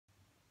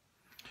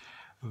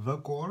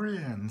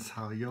Virgorians,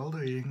 how y'all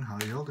doing? How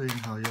y'all doing?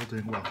 How y'all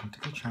doing? Welcome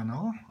to the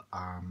channel.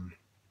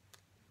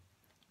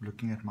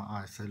 Looking at my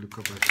eyes, I look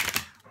a bit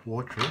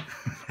watery.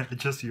 I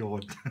just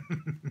yawned.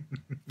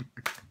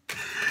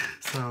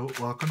 So,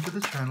 welcome to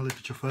the channel. If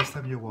it's your first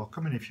time, you're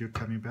welcome, and if you're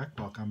coming back,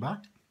 welcome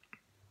back.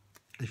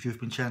 If you've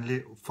been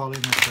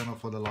following my channel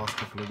for the last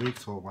couple of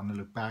weeks or want to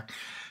look back,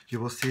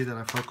 you will see that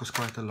I focus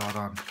quite a lot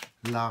on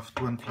love,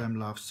 twin flame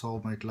love,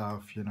 soulmate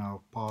love,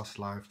 past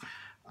life,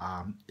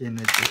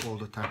 energy, all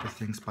the type of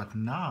things. But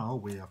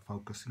now we are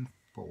focusing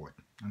forward.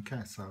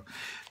 Okay, so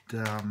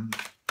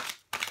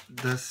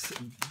this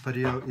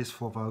video is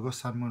for Virgo,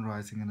 Sun, Moon,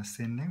 Rising and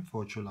Ascending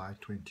for July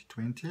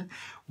 2020.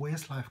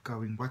 Where's life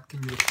going? What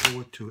can you look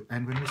forward to?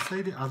 And when we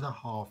say the other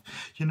half,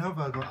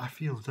 Virgo, I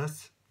feel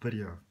this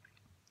video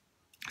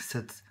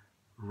sits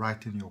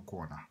right in your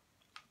corner.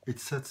 It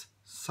sits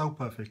so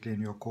perfectly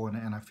in your corner,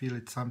 and I feel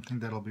it's something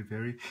that'll be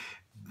very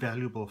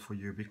valuable for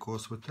you,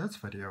 because with this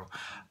video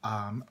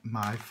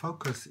my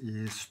focus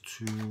is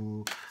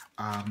to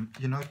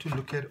to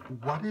look at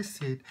what is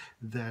it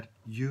that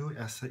you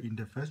as an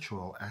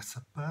individual, as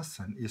a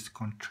person, is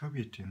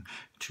contributing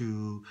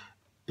to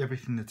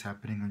everything that's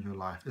happening in your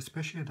life,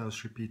 especially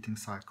those repeating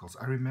cycles.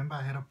 I remember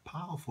I had a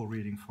powerful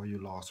reading for you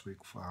last week,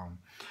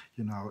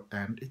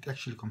 and it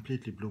actually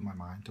completely blew my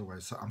mind away.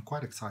 So I'm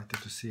quite excited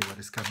to see what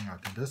is coming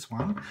out in this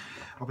one.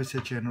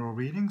 Obviously a general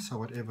reading, so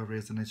whatever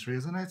resonates,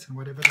 resonates, and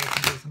whatever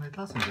doesn't resonate,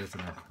 doesn't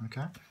resonate,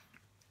 okay?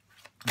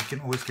 You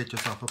can always get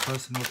yourself a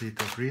personal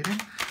detailed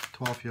reading,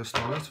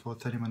 $12 for a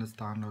 30 minutes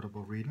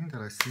downloadable reading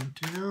that I sent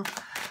to you.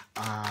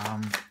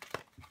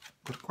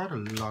 Got quite a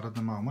lot at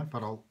the moment,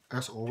 but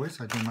as always,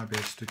 I do my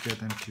best to get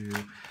them to you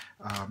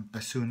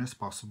as soon as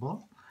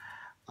possible.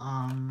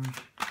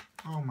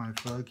 Oh, my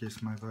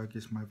Virgis, my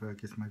Virgis, my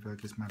Virgis, my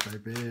Virgis, my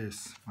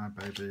babies, my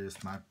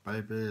babies, my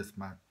babies,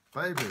 my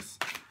babies.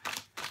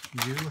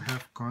 You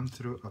have gone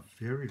through a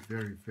very,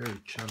 very, very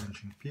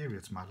challenging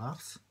period, my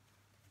loves.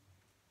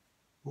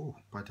 Oh,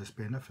 but there's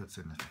benefits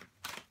in it.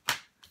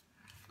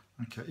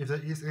 Okay, if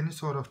there is any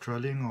sort of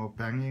drilling or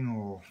banging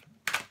or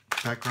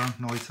background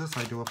noises,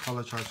 I do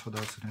apologize for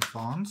those in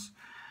advance.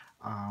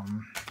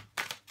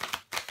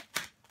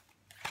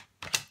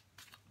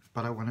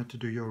 But I wanted to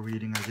do your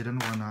reading. I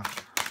didn't want to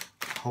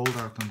hold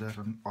out on that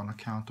on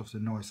account of the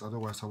noise.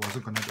 Otherwise, I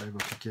wasn't going to be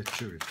able to get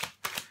to it.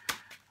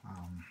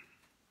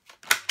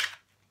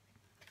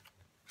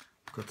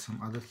 Got some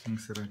other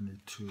things that I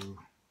need to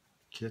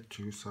get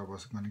to, so I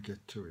wasn't going to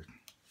get to it.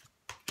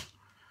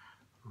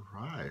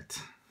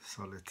 Right.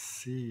 So let's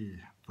see.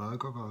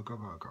 Virgo, Virgo,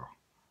 Virgo.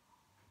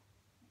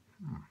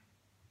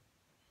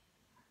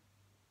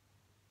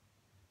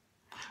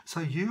 So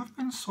you've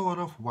been sort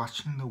of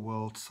watching the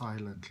world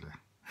silently.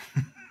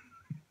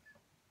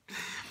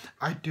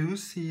 I do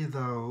see,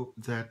 though,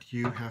 that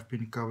you have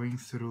been going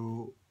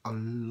through a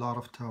lot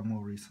of turmoil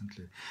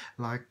recently.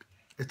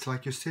 It's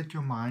like you set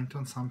your mind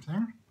on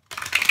something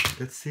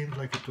that seemed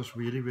like it was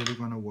really, really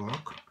going to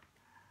work.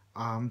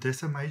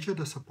 There's a major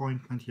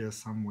disappointment here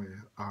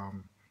somewhere.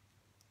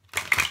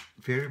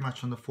 Very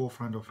much on the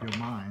forefront of your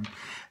mind,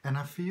 and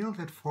I feel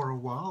that for a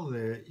while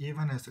there,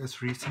 even as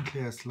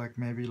recently as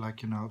maybe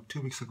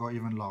 2 weeks ago,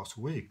 even last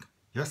week,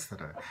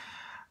 yesterday,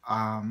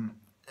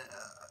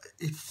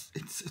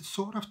 it's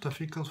sort of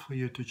difficult for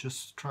you to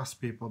just trust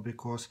people,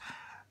 because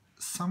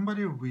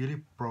somebody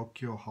really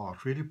broke your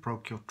heart, really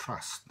broke your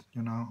trust.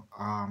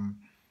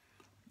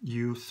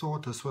 You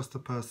thought this was the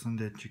person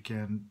that you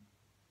can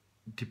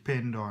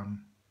depend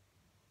on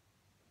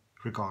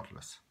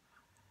regardless.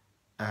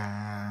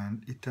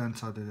 And it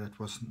turns out that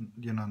was,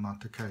 not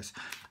the case.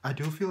 I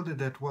do feel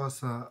that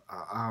was,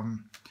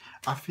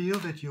 I feel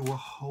that you were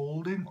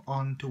holding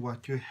on to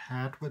what you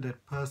had with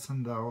that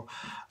person, though,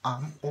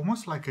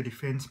 almost like a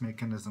defense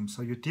mechanism.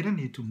 So you didn't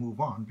need to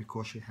move on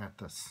because you had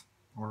this,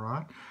 all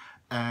right?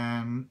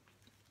 And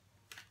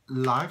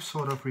life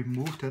sort of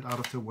removed it out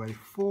of the way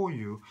for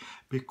you,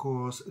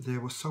 because there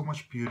was so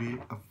much beauty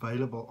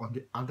available on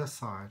the other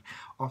side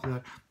of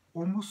that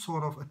almost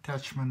sort of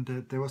attachment.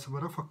 That there was a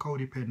bit of a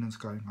codependence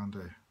going on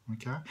there,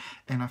 okay?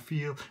 And I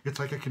feel, it's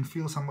like I can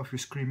feel some of you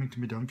screaming to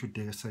me, don't you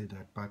dare say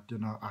that, but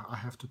I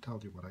have to tell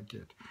you what I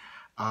get.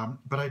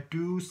 But I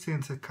do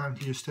sense that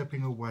currently you're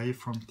stepping away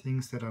from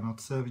things that are not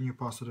serving you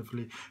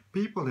positively,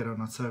 people that are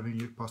not serving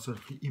you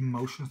positively,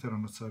 emotions that are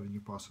not serving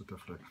you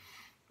positively.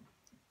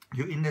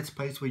 You're in that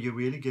space where you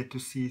really get to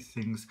see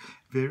things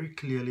very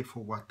clearly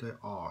for what they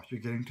are. You're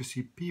getting to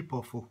see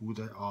people for who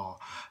they are.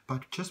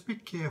 But just be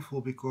careful,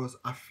 because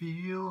I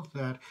feel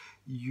that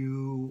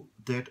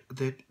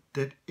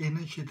that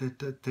energy,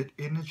 that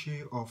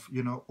energy of,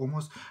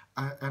 almost,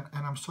 and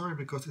I'm sorry,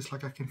 because it's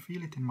like I can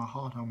feel it in my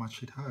heart how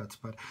much it hurts,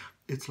 but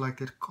it's like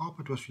that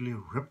carpet was really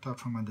ripped out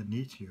from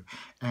underneath you.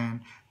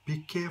 And be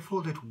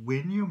careful that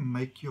when you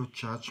make your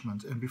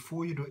judgments, and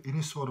before you do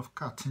any sort of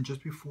cuts, and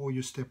just before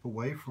you step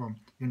away from,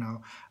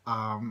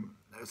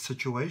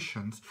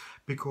 situations,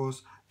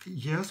 because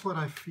here's what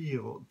I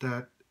feel,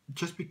 that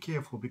just be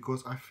careful,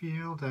 because I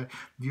feel that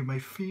you may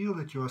feel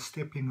that you are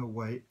stepping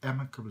away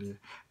amicably,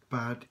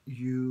 but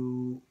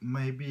you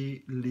may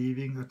maybe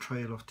leaving a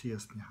trail of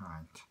tears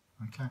behind.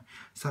 Okay,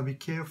 so be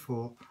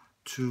careful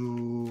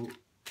to,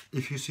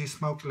 if you see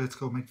smoke, let's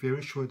go, make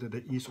very sure that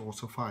there is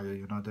also fire,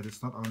 you know, that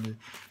it's not only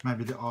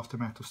maybe the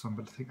aftermath of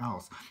something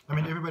else. I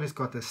mean, everybody's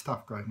got their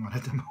stuff going on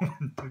at the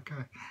moment,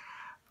 okay?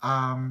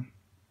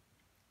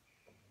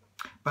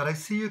 But I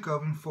see you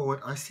going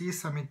forward. I see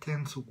some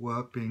intense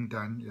work being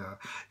done here.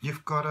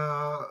 You've got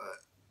a,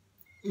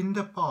 in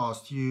the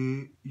past,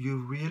 you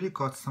really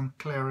got some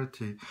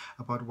clarity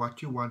about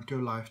what you want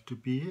your life to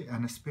be,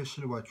 and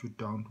especially what you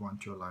don't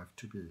want your life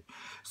to be.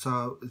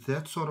 So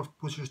that sort of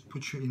puts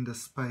you in the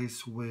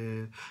space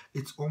where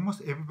it's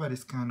almost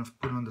everybody's kind of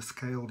put on the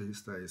scale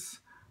these days.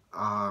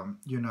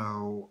 You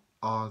know,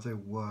 are they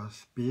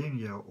worth being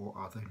here or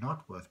are they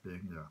not worth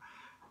being here?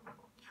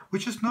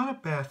 Which is not a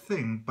bad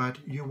thing, but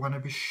you want to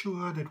be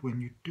sure that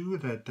when you do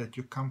that, that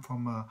you come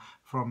from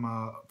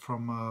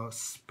a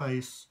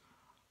space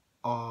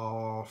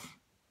of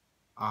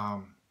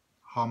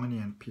harmony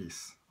and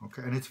peace.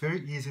 Okay, and it's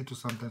very easy to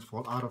sometimes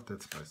fall out of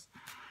that space.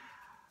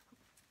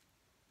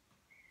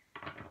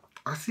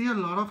 I see a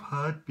lot of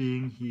hurt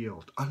being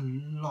healed, a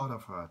lot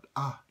of hurt,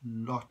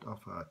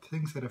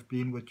 things that have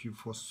been with you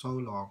for so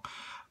long.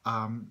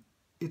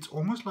 It's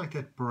almost like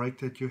that break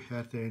that you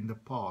had there in the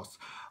past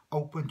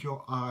opened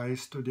your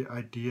eyes to the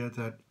idea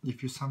that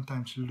if you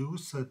sometimes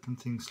lose certain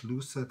things,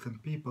 lose certain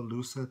people,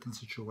 lose certain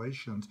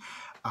situations,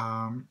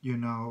 you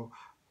know,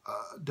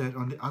 that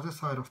on the other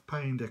side of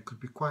pain there could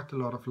be quite a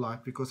lot of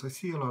light, because I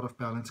see a lot of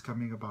balance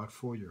coming about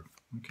for you.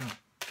 Okay,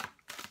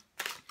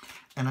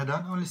 and I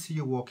don't only see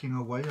you walking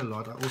away a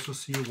lot, I also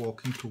see you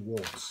walking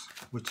towards,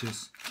 which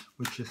is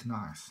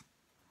nice.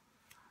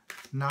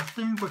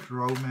 Nothing but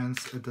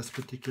romance at this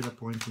particular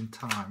point in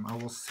time. I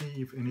will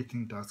see if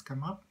anything does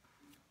come up.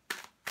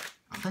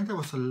 I think there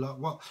was a lot.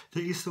 Well,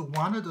 there is the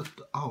one at the,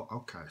 oh,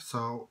 okay,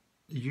 so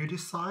you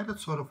decided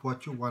sort of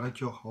what you wanted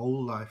your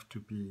whole life to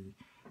be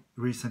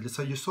recently,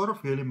 so you sort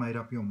of really made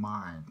up your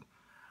mind,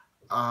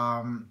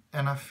 and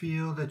I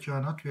feel that you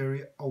are not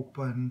very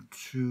open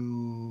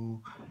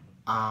to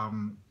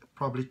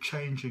probably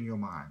changing your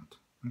mind.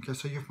 Okay,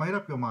 so you've made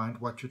up your mind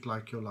what you'd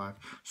like your life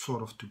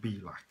sort of to be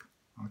like.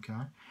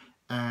 Okay,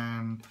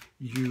 and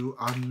you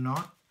are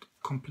not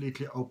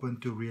completely open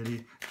to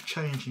really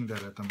changing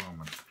that at the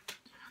moment.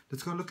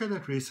 Let's go look at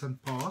that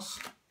recent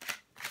past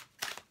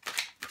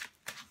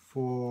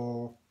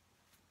for,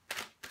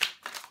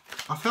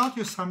 I felt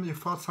you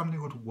felt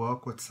something would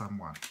work with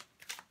someone.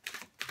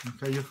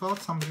 Okay, you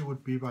felt somebody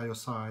would be by your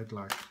side,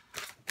 like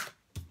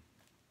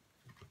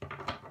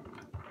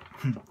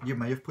you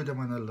may have put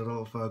them on a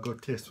little Virgo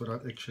test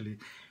without actually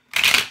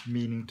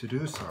meaning to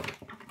do so.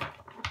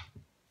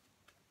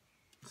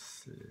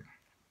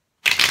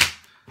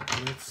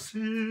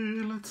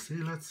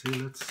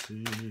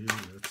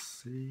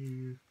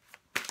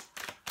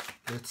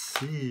 Let's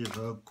see,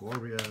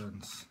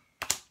 Virgorians.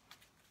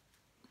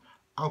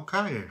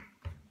 Okay.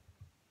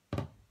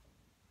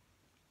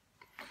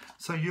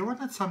 So you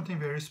wanted something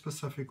very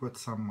specific with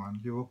someone.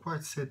 You were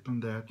quite set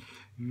on that.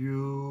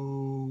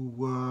 You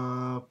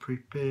were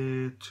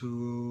prepared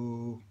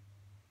to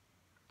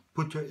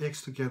put your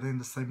eggs together in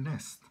the same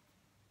nest.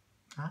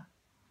 Huh?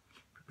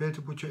 Prepared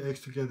to put your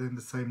eggs together in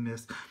the same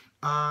nest.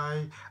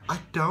 I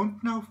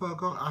don't know,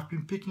 Virgo. I've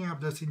been picking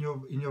up this in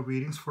your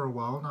readings for a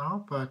while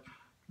now, but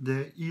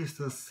there is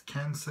this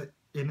Cancer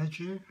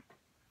energy.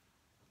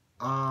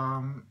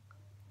 And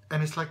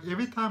it's like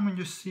every time when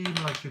you seem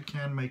like you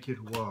can make it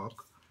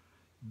work,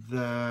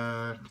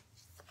 that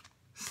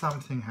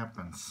something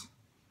happens.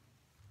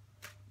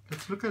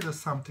 Let's look at the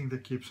something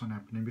that keeps on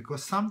happening,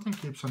 because something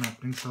keeps on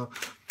happening. So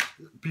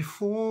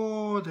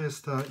before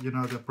there's the, you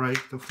know, the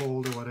break, the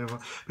fold or whatever,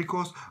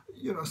 because,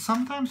 you know,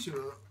 sometimes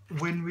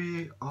when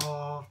we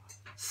are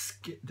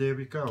scared, there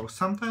we go,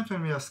 sometimes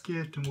when we are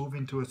scared to move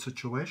into a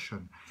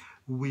situation,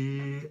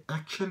 we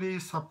actually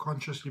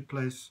subconsciously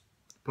place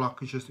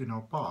blockages in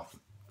our path.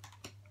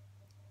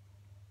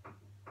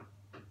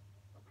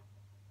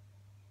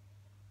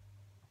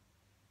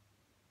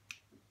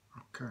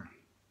 Okay.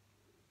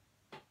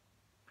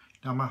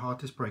 Now my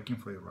heart is breaking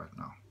for you right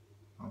now.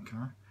 Okay.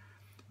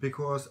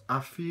 Because I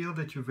feel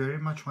that you very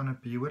much want to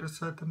be with a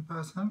certain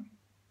person,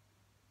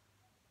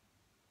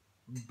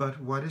 but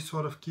what is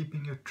sort of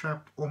keeping you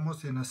trapped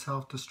almost in a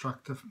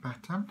self-destructive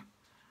pattern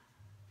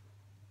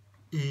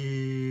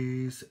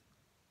is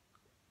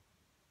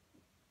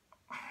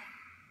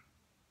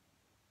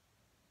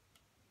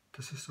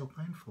this is so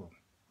painful.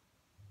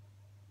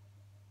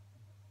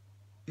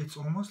 It's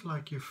almost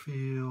like you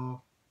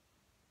feel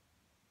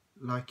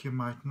like you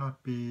might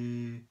not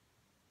be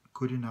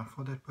good enough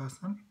for that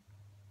person.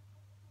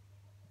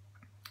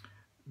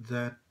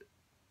 That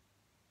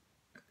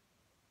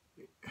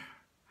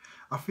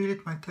I feel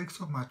it might take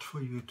so much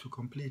for you to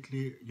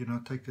completely, you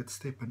know, take that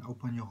step and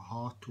open your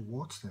heart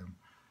towards them.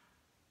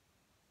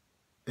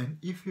 And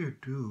if you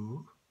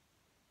do,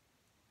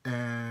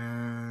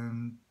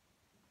 and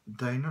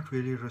they're not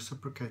really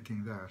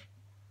reciprocating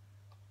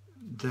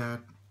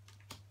that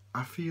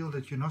I feel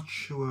that you're not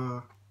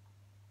sure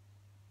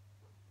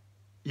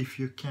if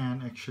you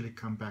can actually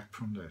come back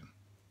from that.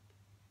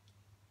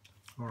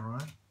 All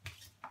right.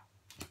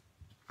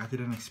 I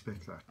didn't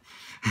expect that.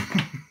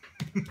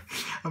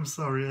 I'm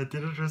sorry, I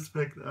didn't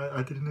expect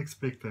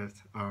that.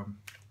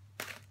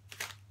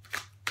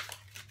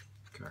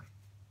 Okay.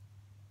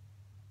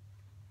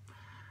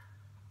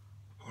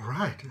 All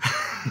right.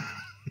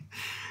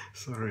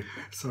 sorry.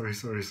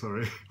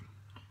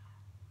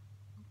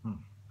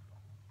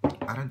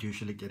 I don't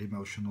usually get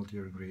emotional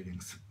during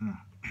readings.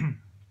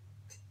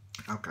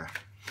 Okay.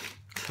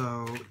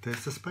 So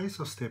there's a space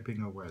of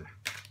stepping away.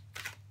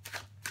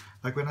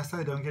 Like when I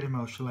say don't get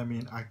emotional, I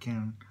mean I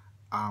can,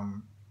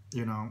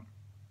 you know,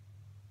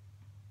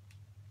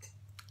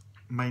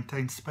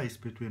 maintain space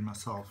between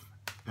myself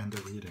and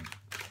the reading.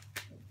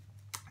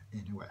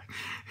 Anyway.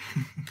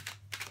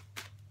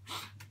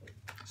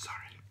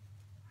 Sorry.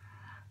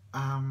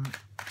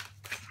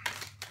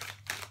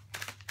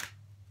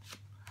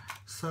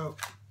 So,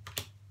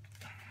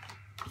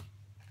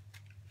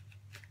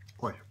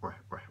 wait.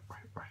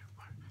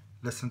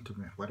 Listen to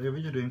me. Whatever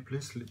you're doing,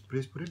 please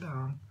put it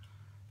down.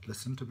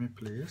 Listen to me,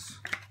 please.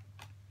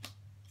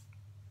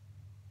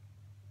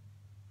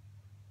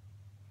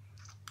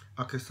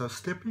 Okay, so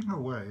stepping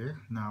away,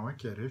 now I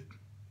get it.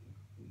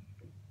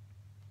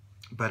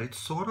 But it's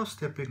sort of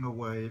stepping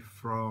away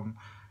from,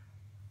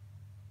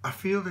 I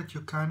feel that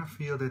you kind of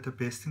feel that the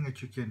best thing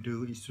that you can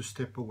do is to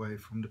step away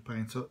from the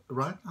pain. So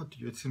right now to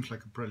you, it seems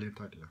like a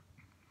brilliant idea.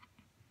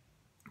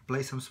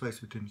 Play some space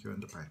between you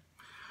and the pain.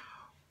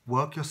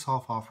 Work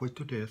yourself halfway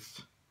to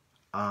death.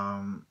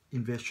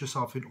 Invest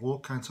yourself in all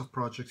kinds of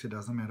projects. It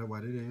doesn't matter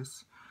what it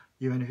is.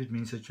 Even if it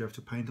means that you have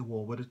to paint the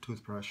wall with a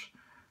toothbrush.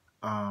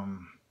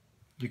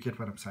 You get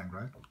what I'm saying,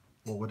 right?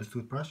 Wall with a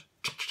toothbrush.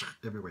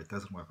 Everywhere. It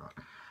doesn't work out.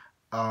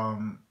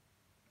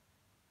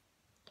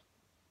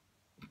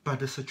 But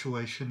the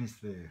situation is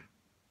there.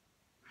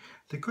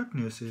 The good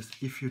news is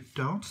if you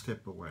don't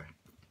step away,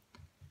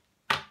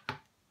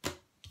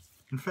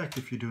 in fact,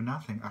 if you do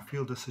nothing, I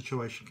feel the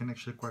situation can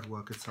actually quite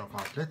work itself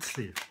out. Let's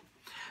see.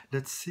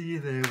 Let's see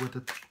there with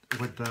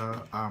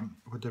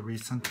the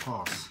recent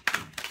past.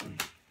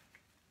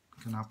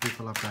 Okay, now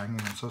people are banging.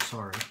 I'm so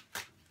sorry.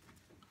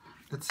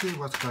 Let's see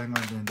what's going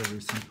on in the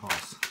recent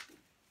past.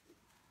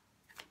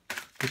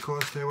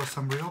 Because there was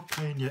some real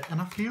pain here, and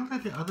I feel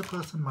that the other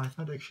person might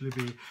not actually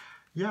be.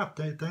 Yeah,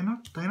 they're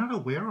not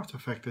aware of the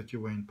fact that you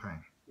were in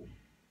pain.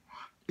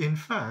 In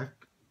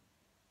fact,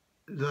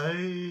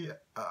 they.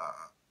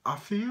 I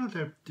feel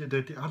that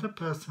the other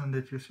person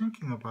that you're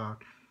thinking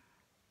about,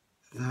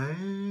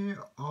 their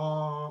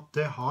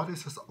heart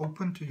is as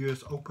open to you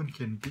as open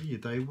can be.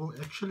 They will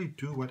actually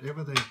do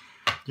whatever they,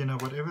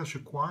 whatever is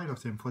required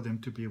of them for them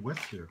to be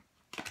with you.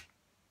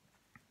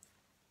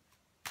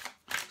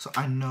 So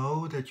I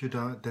know that you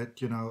don't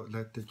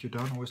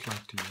always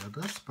like to hear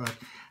this, but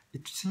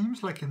it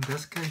seems like in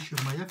this case you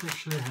may have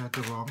actually had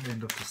the wrong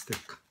end of the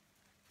stick.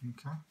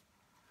 Okay.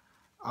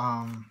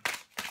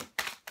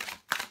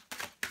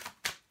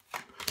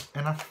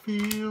 And I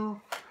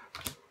feel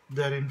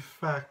that in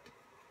fact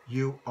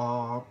you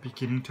are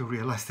beginning to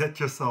realize that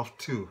yourself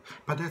too.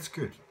 But that's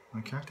good.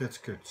 Okay, that's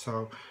good.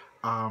 So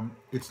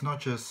it's not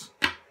just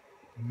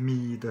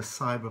me, the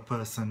cyber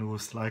person,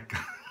 who's like,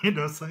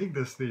 saying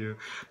this to you.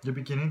 You're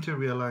beginning to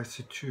realize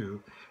it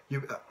too.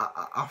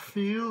 I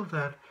feel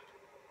that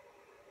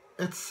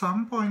at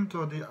some point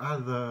or the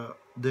other,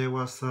 there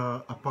was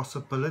a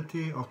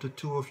possibility of the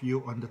two of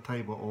you on the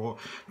table, or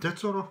that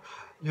sort of,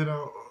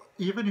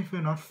 even if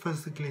you're not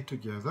physically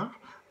together,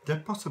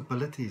 that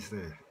possibility is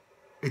there.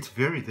 It's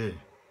very there,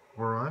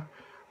 all right?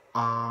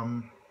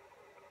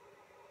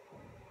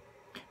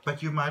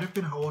 But you might have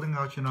been holding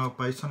out,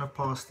 based on a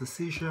past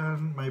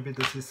decision. Maybe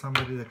this is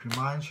somebody that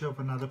reminds you of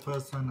another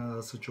person,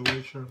 a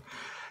situation.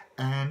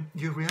 And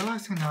you're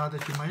realizing now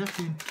that you might have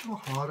been too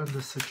hard on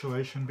this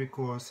situation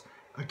because,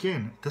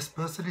 again, this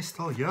person is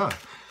still here.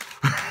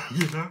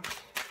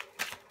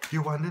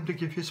 You want them to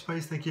give you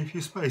space, they give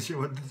you space. You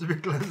want them to be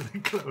close, they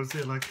close.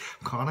 You're like,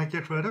 can't I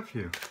get rid of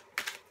you?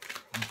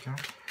 Okay.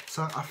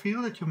 So I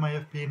feel that you may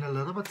have been a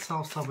little bit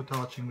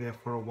self-sabotaging there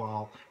for a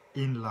while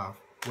in love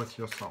with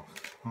yourself.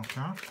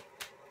 Okay.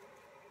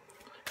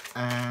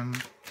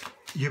 And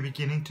you're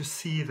beginning to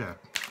see that.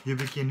 You're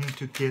beginning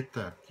to get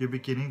that. You're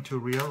beginning to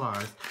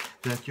realize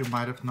that you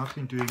might have not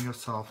been doing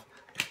yourself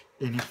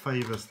any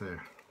favors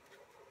there.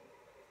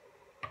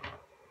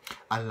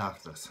 I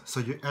love this. So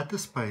you're at the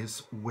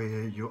space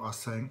where you are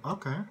saying,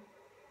 okay,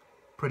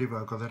 pretty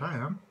Virgo that I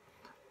am,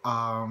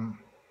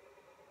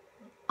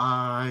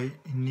 I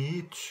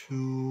need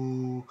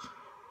to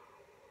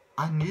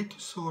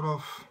sort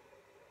of,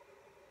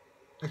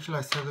 actually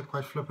I said it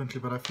quite flippantly,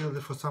 but I feel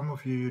that for some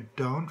of you, you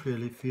don't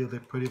really feel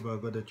that pretty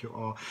Virgo that you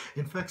are.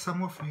 In fact,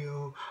 some of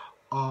you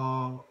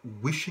are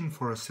wishing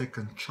for a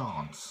second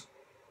chance.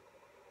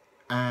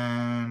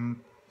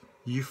 And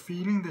you're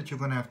feeling that you're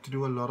going to have to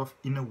do a lot of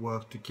inner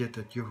work to get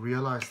it. You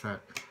realize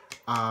that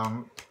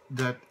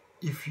that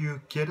if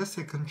you get a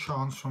second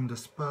chance from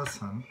this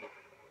person,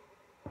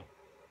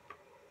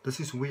 this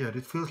is weird.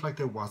 It feels like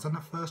there wasn't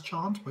a first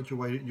chance, but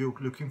you're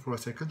looking for a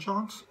second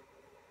chance.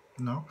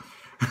 No?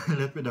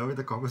 Let me know in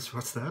the comments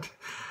what's that.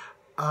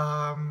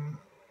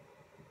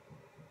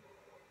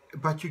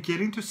 But you're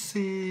getting to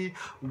see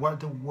what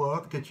the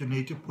work that you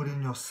need to put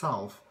in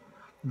yourself,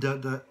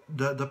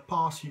 the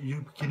past,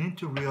 you're beginning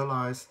to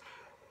realize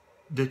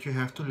that you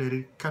have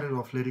to cut it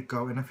off, let it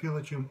go. And I feel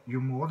that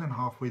you're more than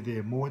halfway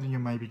there, more than you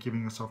may be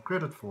giving yourself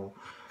credit for.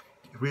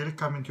 Really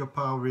come into your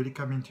power, really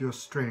come into your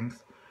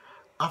strength.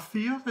 I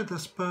feel that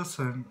this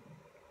person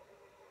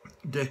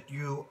that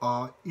you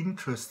are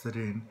interested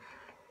in,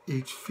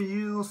 it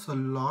feels a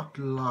lot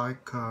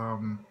like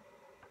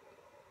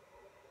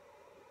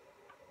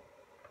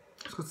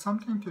it's got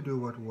something to do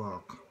with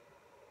work.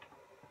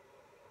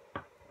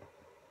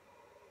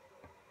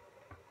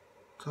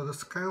 So the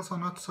scales are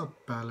not so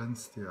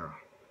balanced here.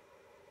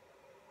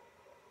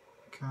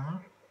 Okay.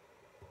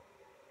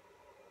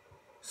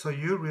 So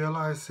you're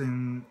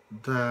realizing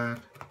that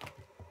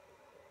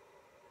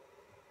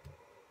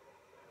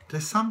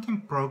there's something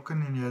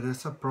broken in here.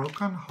 There's a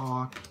broken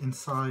heart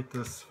inside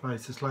this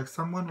face. It's like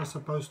someone was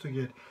supposed to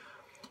get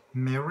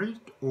married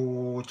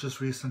or just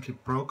recently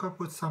broke up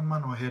with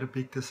someone or had a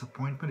big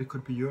disappointment. It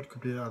could be you, it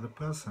could be the other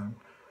person.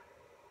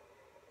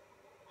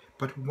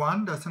 But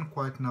one doesn't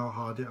quite know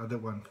how the other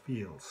one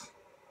feels.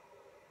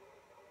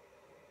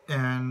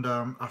 And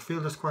I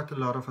feel there's quite a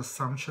lot of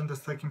assumption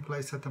that's taking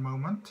place at the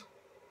moment.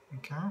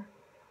 Okay.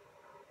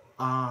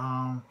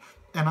 And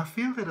I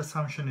feel that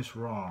assumption is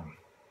wrong.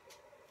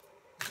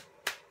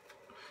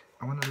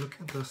 I want to look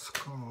at this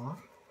card.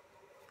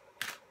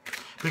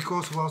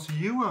 Because whilst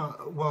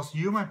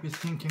you might be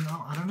thinking,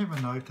 oh, I don't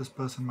even know if this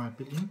person might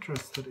be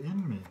interested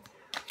in me.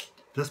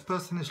 This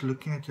person is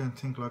looking at you and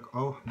think like,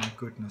 oh my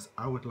goodness,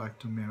 I would like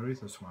to marry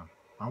this one.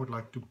 I would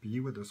like to be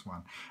with this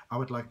one. I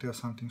would like to have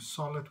something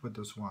solid with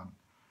this one.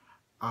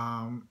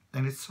 And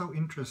it's so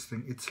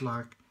interesting. It's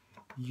like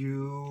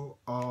you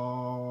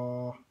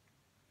are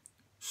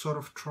sort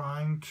of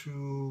trying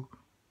to,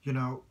 you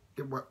know,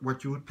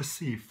 what you would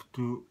perceive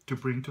to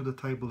bring to the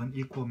table in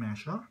equal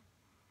measure.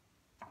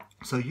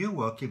 So you're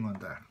working on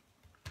that.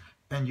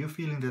 And you're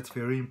feeling that's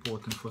very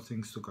important for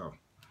things to go.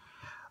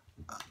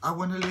 I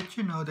want to let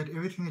you know that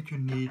everything that you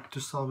need to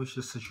salvage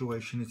the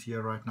situation is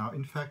here right now.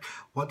 In fact,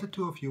 what the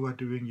two of you are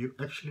doing, you're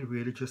actually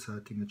really just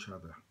hurting each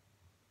other.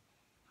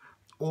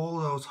 All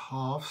those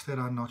halves that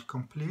are not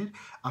complete,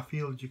 I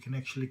feel that you can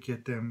actually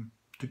get them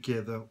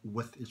together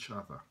with each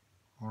other.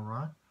 All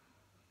right?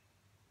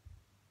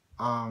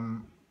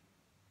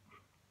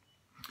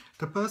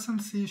 The person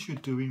sees you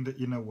doing the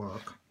inner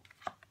work.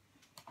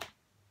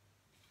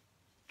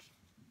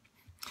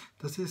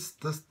 This it's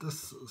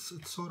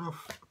sort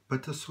of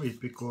bittersweet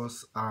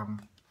because I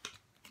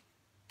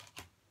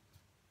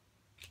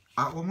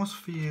almost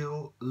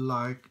feel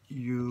like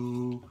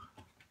you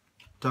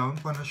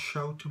don't want to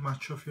show too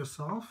much of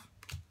yourself,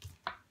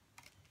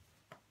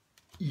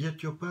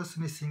 yet your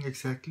person is seeing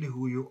exactly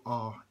who you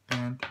are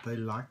and they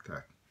like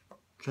that.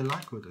 They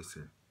like what they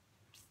see.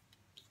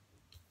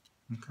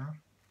 Okay?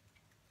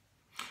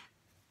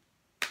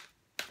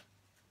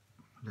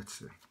 Let's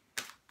see.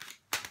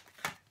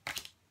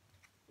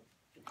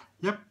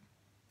 Yep.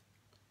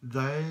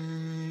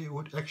 They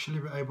would actually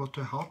be able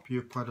to help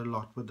you quite a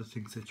lot with the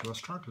things that you are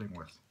struggling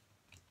with.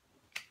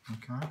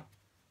 Okay?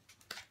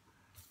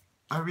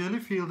 I really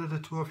feel that the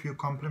two of you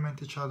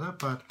complement each other,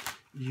 but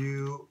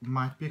you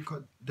might be,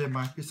 there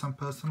might be some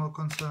personal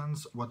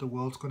concerns, what the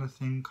world's going to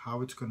think,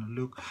 how it's going to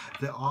look.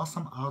 There are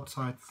some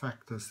outside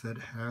factors that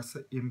has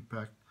an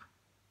impact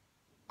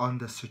on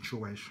the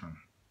situation.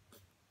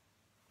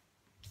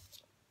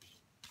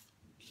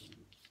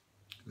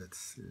 Let's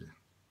see.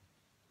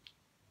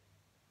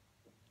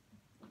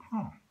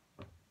 Huh.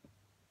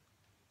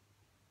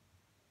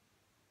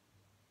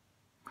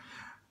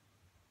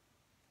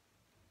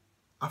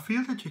 I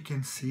feel that you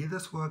can see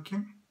this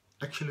working.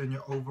 Actually, in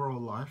your overall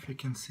life, you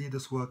can see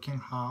this working,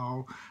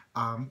 how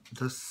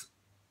this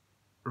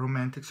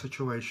romantic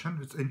situation,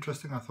 it's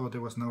interesting, I thought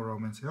there was no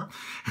romance here.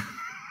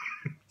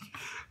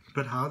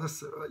 But how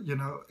this, you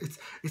know,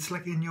 it's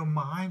like in your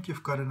mind,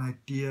 you've got an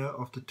idea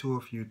of the two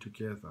of you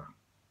together.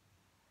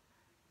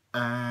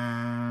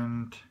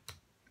 And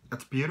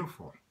it's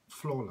beautiful,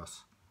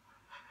 flawless.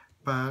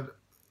 But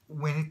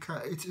when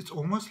it's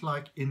almost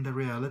like in the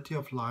reality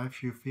of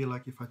life, you feel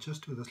like if I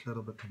just do this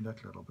little bit and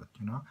that little bit,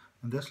 you know,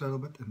 and this little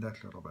bit and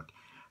that little bit.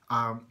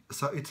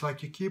 So it's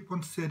like you keep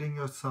on setting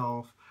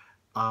yourself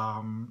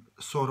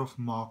sort of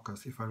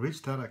markers. If I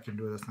reach that, I can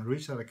do this, and I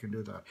reach that, I can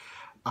do that.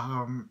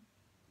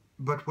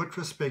 But with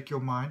respect, your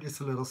mind is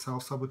a little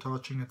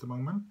self-sabotaging at the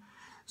moment.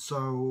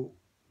 So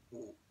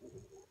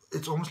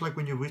it's almost like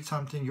when you reach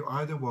something, you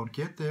either won't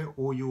get there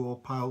or you will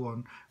pile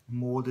on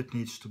more that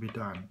needs to be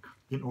done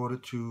in order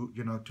to,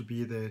 you know, to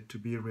be there, to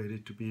be ready,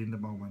 to be in the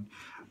moment.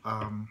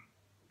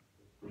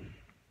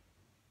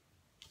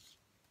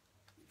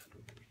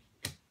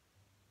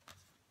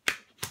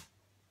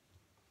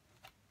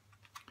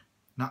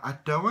 Now, I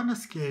don't want to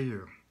scare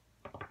you,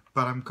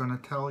 but I'm going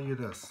to tell you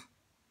this.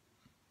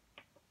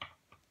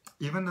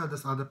 Even though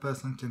this other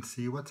person can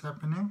see what's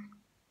happening,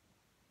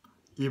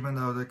 even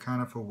though they're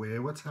kind of aware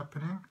what's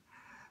happening,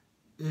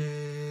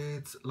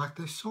 it's like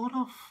they're sort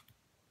of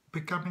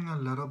becoming a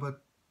little bit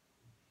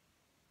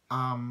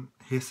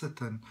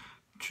hesitant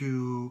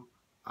to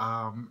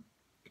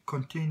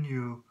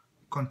continue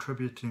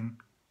contributing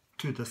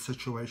to the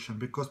situation,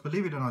 because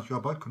believe it or not, you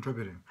are both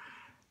contributing,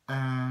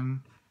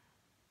 and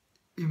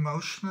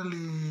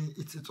emotionally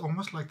it's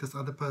almost like this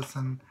other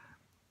person,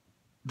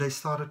 they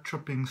started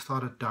tripping,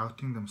 started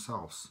doubting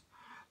themselves.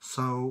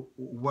 So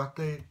what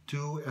they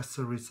do as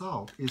a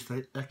result is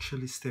they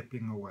actually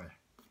stepping away.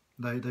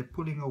 They're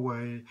pulling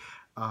away.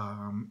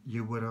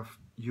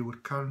 You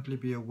would currently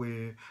be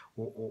aware,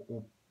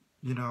 or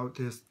you know,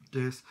 there's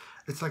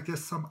it's like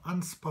there's some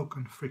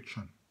unspoken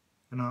friction.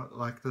 You know,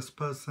 like this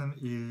person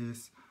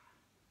is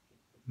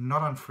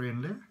not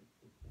unfriendly,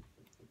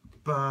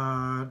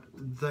 but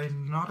they're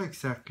not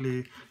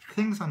exactly,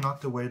 things are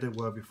not the way they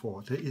were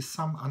before. There is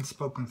some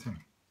unspoken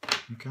thing,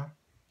 okay,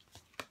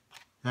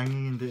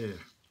 hanging in the air.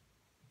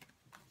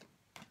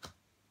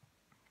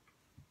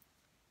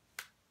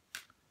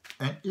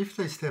 And if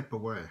they step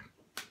away,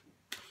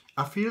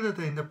 I feel that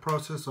they're in the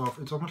process of,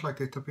 it's almost like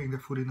they're tipping their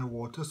foot in the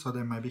water, so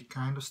they may be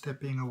kind of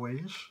stepping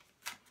away-ish.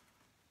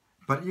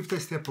 But if they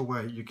step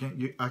away,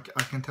 I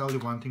can tell you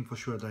one thing for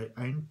sure, they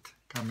ain't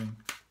coming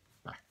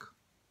back.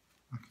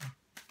 Okay,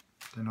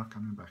 they're not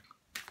coming back.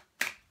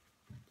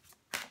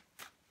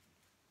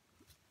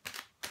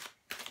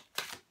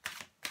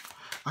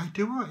 I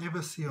do,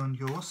 however, see on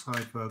your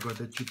side, Virgo,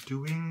 that you're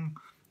doing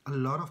a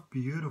lot of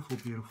beautiful,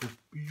 beautiful,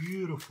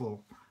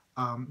 beautiful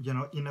you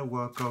know, inner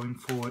work going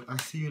forward. I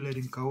see you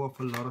letting go of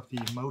a lot of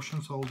the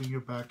emotions holding you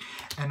back,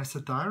 and as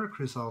a direct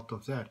result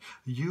of that,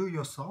 you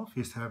yourself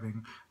is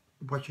having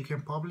what you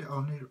can probably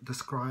only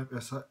describe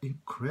as an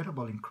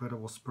incredible,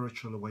 incredible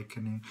spiritual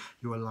awakening.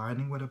 You're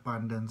aligning with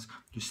abundance,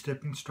 you're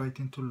stepping straight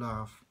into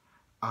love.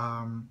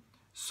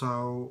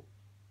 So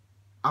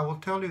I will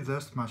tell you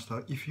this much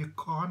though, if you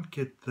can't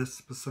get this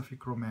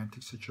specific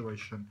romantic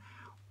situation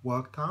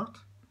worked out,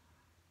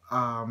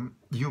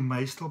 you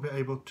may still be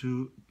able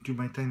to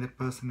maintain that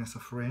person as a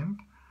friend.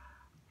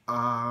 But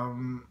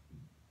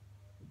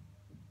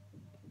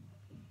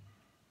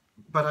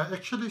I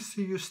actually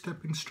see you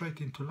stepping straight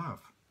into love.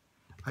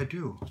 I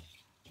do.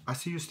 I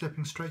see you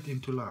stepping straight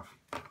into love.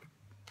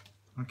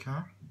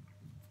 Okay?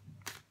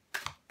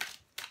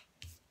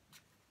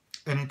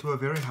 And into a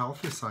very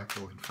healthy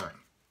cycle, in fact.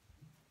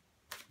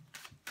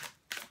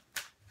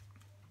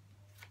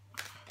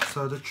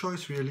 So the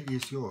choice really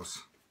is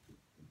yours.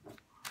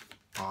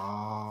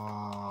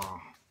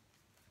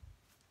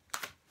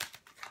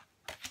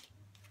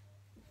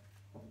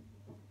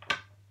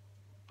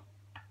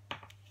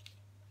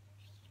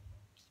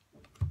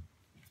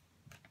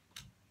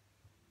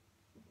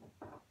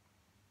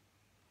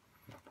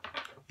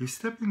 You're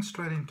stepping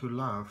straight into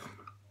love.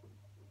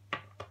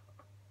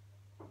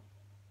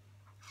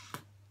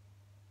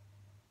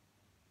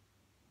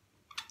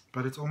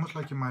 But it's almost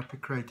like you might be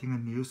creating a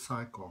new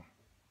cycle.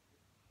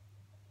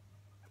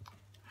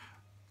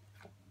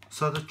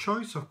 So the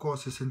choice, of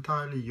course, is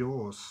entirely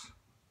yours.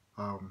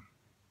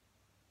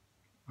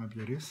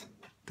 Maybe it is.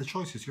 The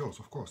choice is yours,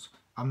 of course.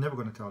 I'm never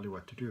going to tell you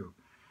what to do.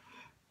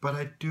 But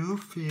I do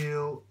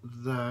feel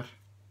that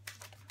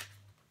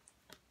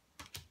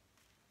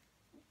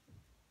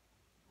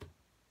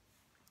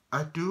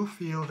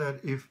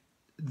if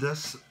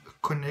this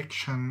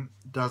connection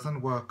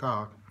doesn't work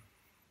out,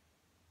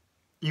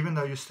 even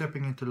though you're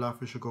stepping into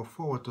love as you go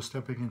forward or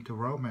stepping into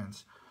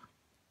romance,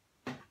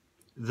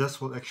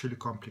 this will actually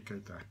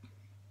complicate that.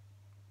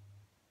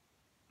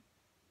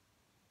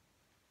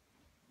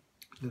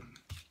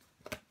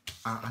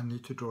 I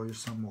need to draw you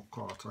some more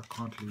cards. I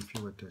can't leave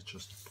you with that,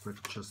 just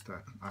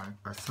that.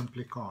 I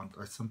simply can't.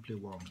 I simply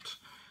won't.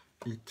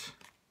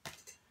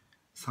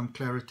 Some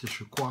clarity is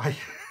required.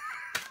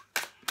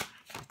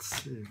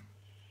 Let's see.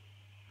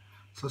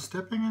 So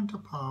stepping into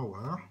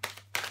power,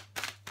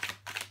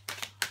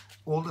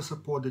 all the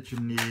support that you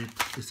need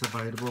is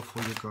available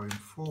for you going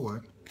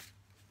forward.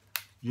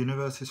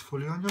 Universe is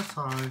fully on your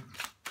side.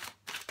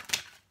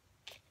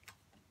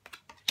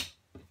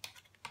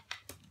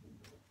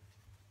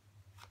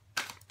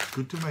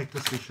 Good to make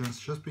decisions.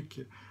 Just be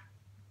careful.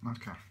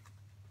 Okay.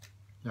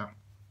 Yeah.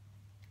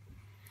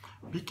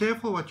 Be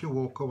careful what you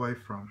walk away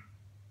from.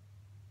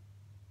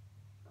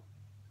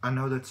 I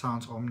know that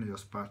sounds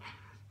ominous, but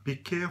be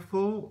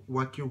careful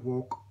what you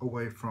walk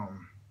away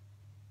from,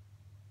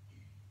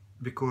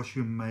 because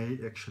you may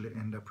actually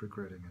end up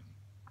regretting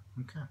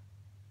it. Okay.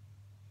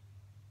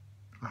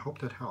 I hope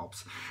that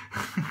helps.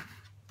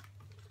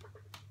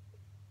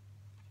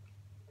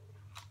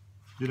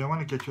 You don't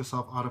want to get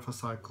yourself out of a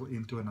cycle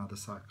into another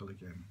cycle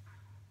again.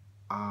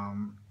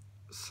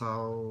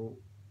 So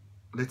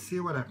let's see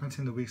what happens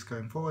in the weeks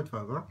going forward,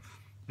 Virgo.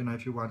 You know,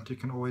 if you want, you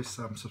can always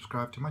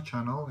subscribe to my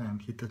channel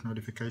and hit that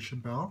notification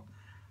bell.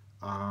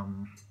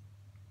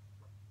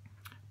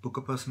 Book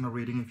a personal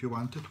reading if you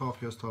want to,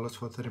 $12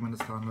 for a 30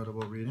 minutes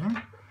downloadable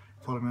reading.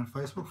 Follow me on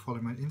Facebook, follow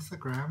me on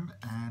Instagram,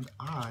 and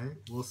I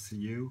will see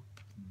you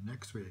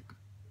next week.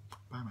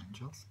 Bye, my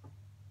angels.